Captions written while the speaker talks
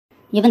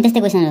यो पनि त्यस्तै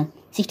क्वेसन हो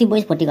 60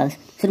 बोइज 40 गर्ल्स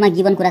सुरुमा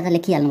गिवन कुरा त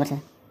लेखिहाल्नुपर्छ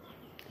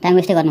टाइम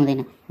वेस्टै गर्नु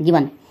हुँदैन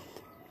given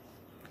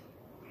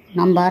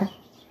number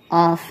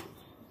of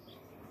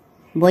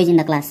boys in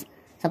the class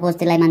suppose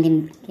त्यसलाई मान्दिम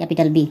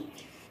क्यापिटल बी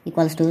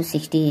इक्वल्स टु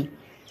 60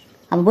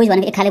 अब बोइज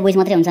भनेको एक खाले बोइज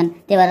मात्रै हुन्छन्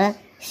त्यही भएर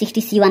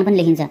 60 C1 पनि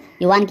लेखिन्छ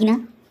यो 1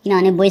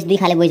 किनभने बोइज दुई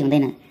खाले बोइज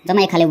हुँदैन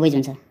जम्मा एक खाले बोइज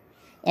हुन्छ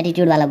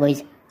एटिट्युड वाला बोइज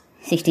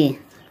 60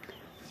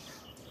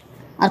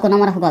 अर्को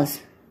number of girls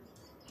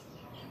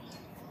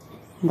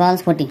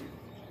 40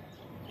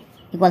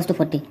 equals to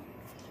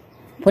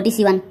 40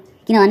 C1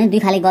 किनभने दुई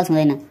खाले गर्ल्स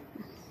हुँदैन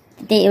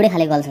त्यही एउटै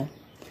खाले गर्ल्स हो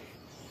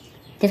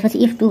त्यसपछि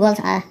if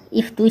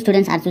to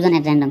students are chosen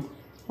at random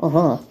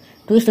ओहो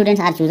 2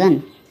 स्टुडेन्ट्स आर चुजन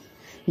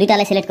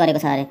दुईटालाई सेलेक्ट गरेको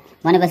छ अरे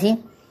भनेपछि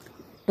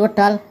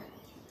टोटल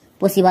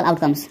पोसिबल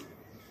आउटकम्स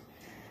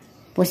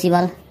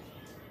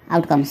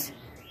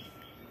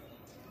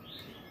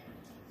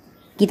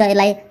कि त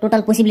यसलाई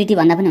टोटल पोसिबिलिटी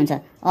भन्दा पनि हुन्छ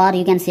or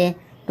you can say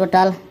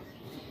total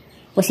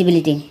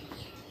possibility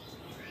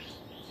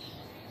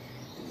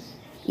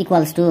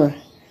equals to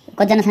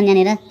कतिजना छन्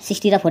यहाँनिर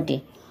 60 र 40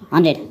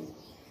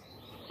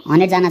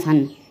 100 जना छन्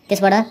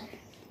त्यसबाट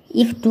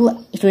if 2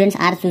 students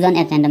are chosen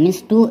at random means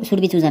 2 should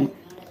be chosen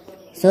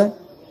so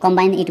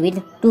combine it with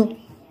 2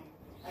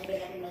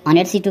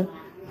 100 C2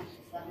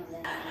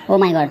 oh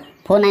my god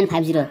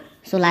 4950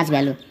 so large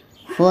value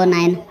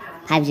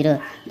 4950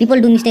 people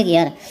do mistake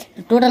here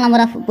total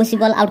number of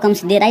possible outcomes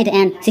they write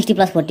and 60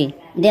 plus 40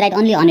 they write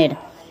only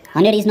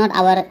 100 is not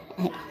our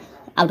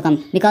outcome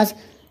because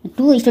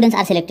 2 students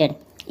are selected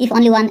if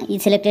only one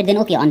is selected then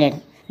okay 100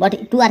 but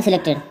 2 are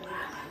selected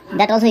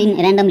that also in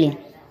randomly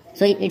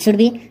so it should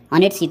be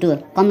 100 C2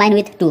 combined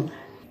with 2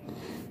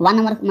 one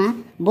number मा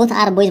both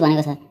are boys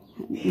भनेको छ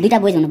दुईटा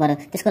boys हुनु पर्यो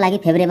त्यसको लागि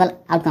favourable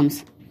outcomes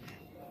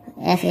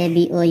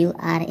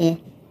FABOURA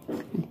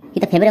कि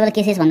त फेभरेबल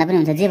केसेस भन्दा पनि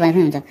हुन्छ जे भने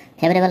पनि हुन्छ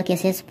favourable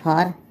cases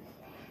for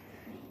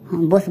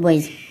both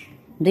boys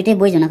दुईटै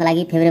बोइज हुनको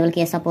लागि favourable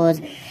case suppose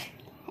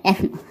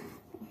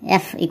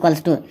F equals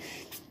to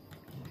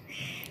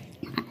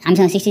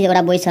हामीसँग 60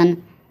 वटा बोइज छन्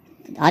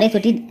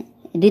हरेकचोटि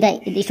दुईटा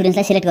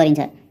स्टुडेन्ट्सलाई सेलेक्ट गरिन्छ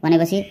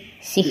भनेपछि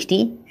 60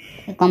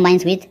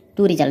 कम्बाइन्स विथ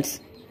 2 रिजल्ट्स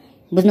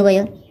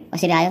बुझ्नुभयो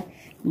कसरी आयो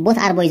बोथ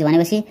आर बोइज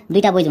भनेपछि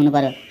दुईटा बोइज हुनु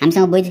पर्यो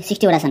हामीसँग बोइज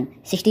 60 वटा छन्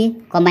 60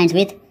 कम्बाइन्स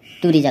with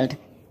 2 result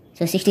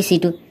so 60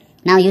 C2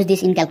 now use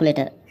this in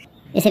calculator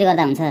यसरी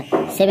गर्दा हुन्छ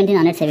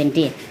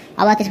 1770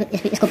 अब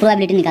यसको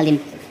प्रोबेबिलिटी निकाल्दिउँ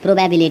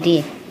प्रोबेबिलिटी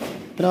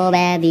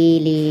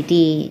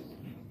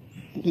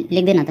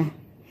लेख्दैन त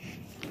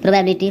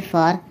probability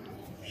for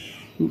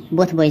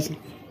both boys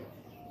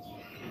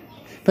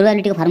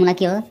प्रोबेबिलिटीको formula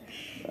के हो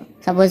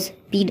suppose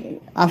P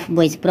of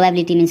boys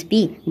probability means P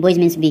boys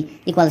means B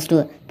equals to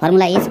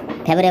formula is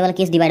favorable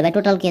case divided by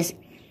total case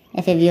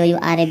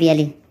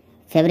FABOURABLE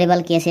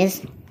favorable cases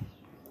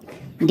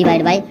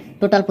divided by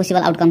total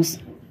possible outcomes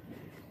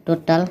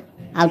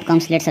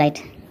let's write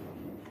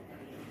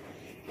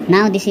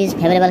now this is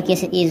favorable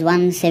case is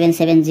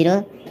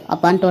 1770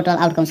 upon total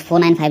outcomes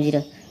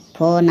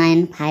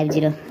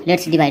 4950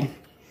 let's divide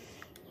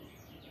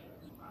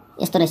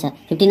यस्तो रहेछ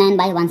 59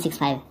 by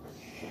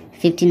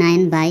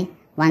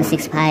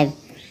 165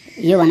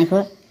 यो भनेको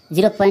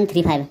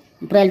 0.35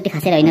 probability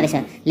खासै हैन रहेछ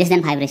less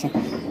than 5 रहेछ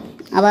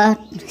अब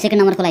second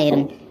नम्बरको लागि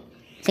हेरौँ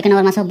सेकेन्ड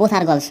नम्बरमा छ बोथ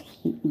आर गर्ल्स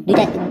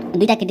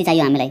दुईटा केटी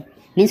चाहियो हामीलाई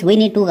means we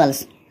need 2 girls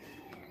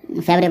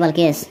favourable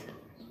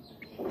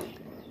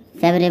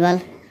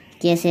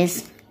cases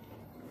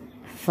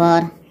for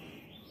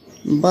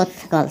both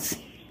girls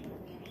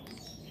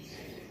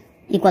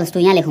equals to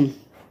यहाँ लेखौँ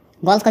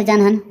गर्ल्स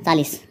कतिजना छन्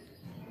 40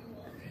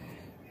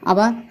 अब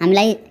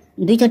हामीलाई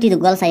दुईचोटि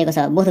गर्ल्स चाहिएको छ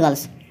बोथ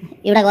गर्ल्स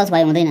एउटा गर्ल्स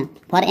भयो हुँदैन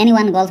फर एनी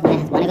वान गर्ल्स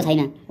भनेको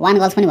छैन वान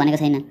गर्ल्स पनि भनेको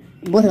छैन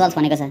बोथ गर्ल्स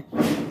भनेको छ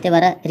त्यही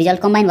भएर रिजल्ट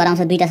कम्बाइन भएर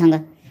आउँछ दुईटासँग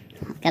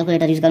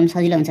क्याल्कुलेटर युज गर्नु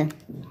सजिलो हुन्छ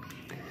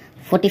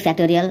 40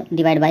 factorial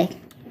divide by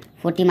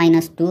 40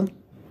 minus 2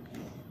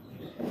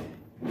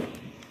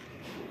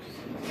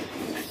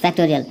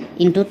 factorial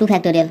into 2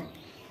 factorial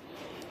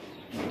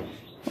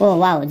oh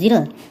wow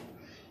 0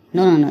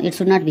 no it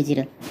should not be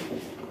 0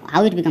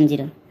 how it become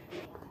 0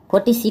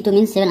 40 C2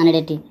 means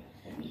 780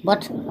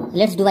 but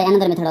let's do by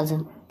another method also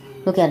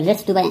okay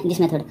let's do by this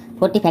method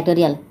 40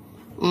 factorial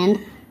and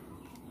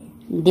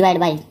divide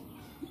by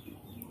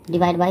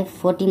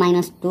 40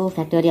 minus 2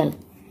 factorial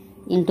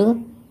into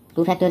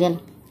 2 factorial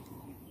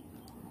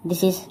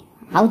this is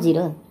how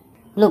 0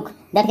 look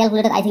that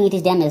calculator I think it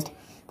is damaged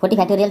 40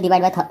 factorial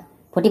divided by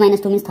 40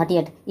 minus 2 means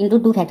 38 into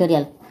 2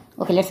 factorial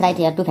okay let's write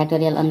here 2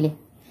 factorial only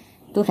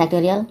 2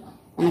 factorial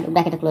and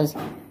bracket close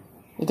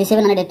it is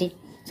 780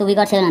 so we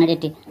got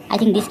 780 I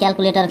think this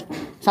calculator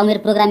somewhere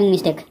programming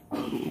mistake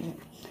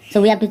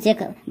so we have to check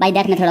by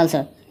that method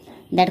also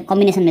that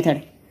combination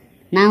method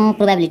now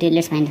probability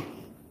let's find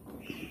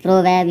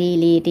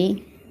probability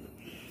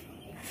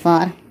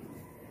for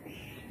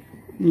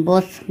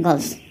both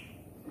girls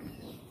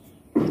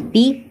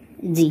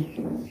PG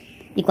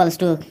equals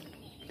to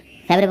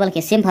favorable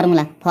case same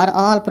formula for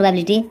all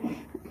probability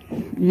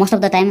most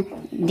of the time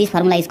this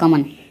formula is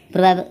common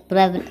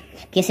probable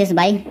cases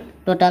by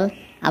total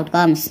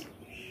outcomes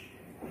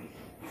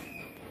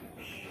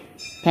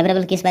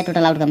Favorable case by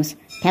total outcomes.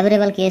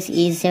 Favorable case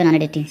is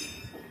 780.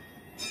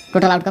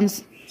 Total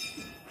outcomes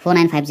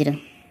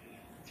 4950.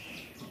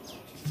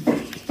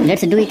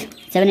 Let's do it.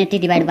 780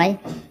 divided by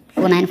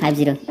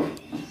 4950.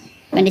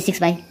 26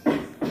 by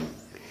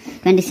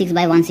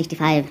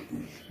 165.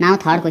 Now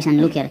third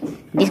question. Look here.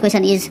 This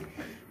question is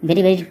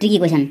very tricky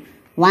question.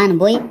 One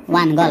boy,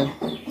 one girl.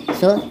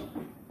 So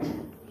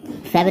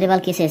favorable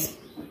cases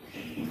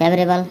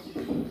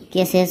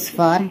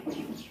for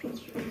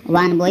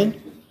one boy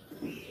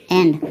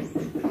and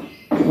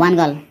one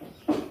girl.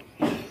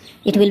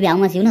 It will be how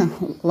much, you know?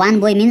 One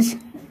boy means,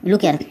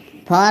 look here,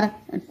 for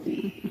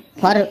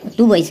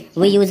two boys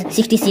we use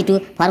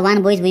 60C2. For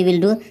one boys we will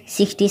do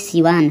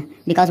 60C1,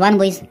 because one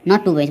boy is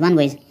not two boys, one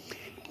boy is.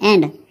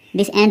 And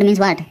this and means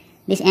what?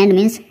 This and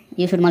means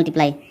you should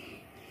multiply.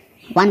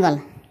 One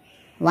girl.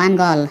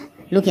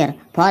 Look here,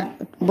 for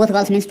both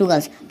girls means two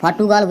girls. For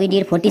two girls we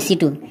did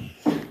 40C2.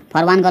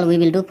 For one girl we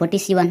will do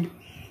 40C1.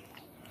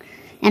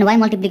 And why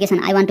multiplication?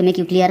 I want to make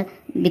you clear,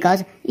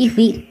 because if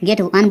we get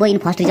one boy in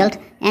first result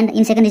and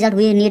in second result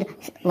we need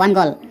one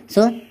girl,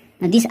 so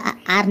these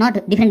are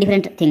not different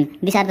thing.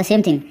 These are the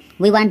same thing.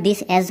 We want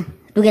this as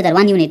together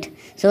one unit,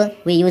 so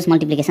we use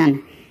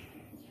multiplication.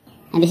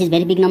 And this is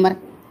very big number,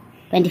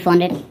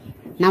 2400.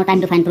 Now time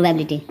to find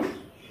probability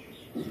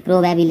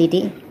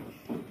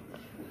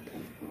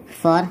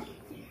for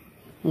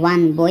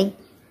one boy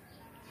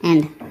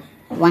and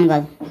one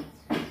girl.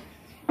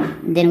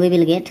 Then we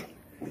will get,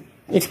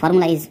 its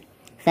formula is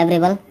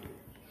favorable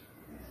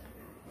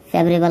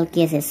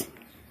cases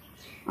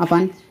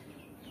upon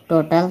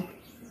total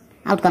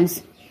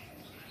outcomes.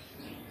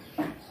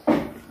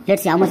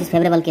 Let's see how much is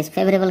favorable case.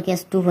 Favorable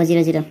case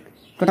 2400.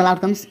 Total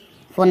outcomes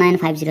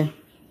 4950.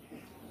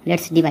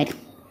 Let's divide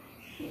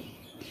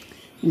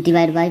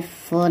by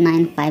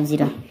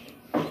 4950.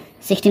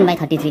 16 by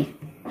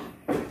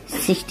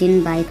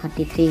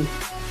 33.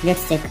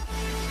 Let's check.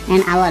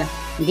 And our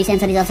this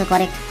answer is also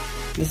correct.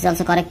 This is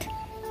also correct.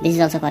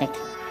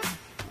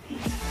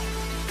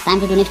 Time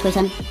to do next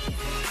question.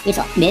 It's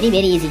very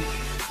easy.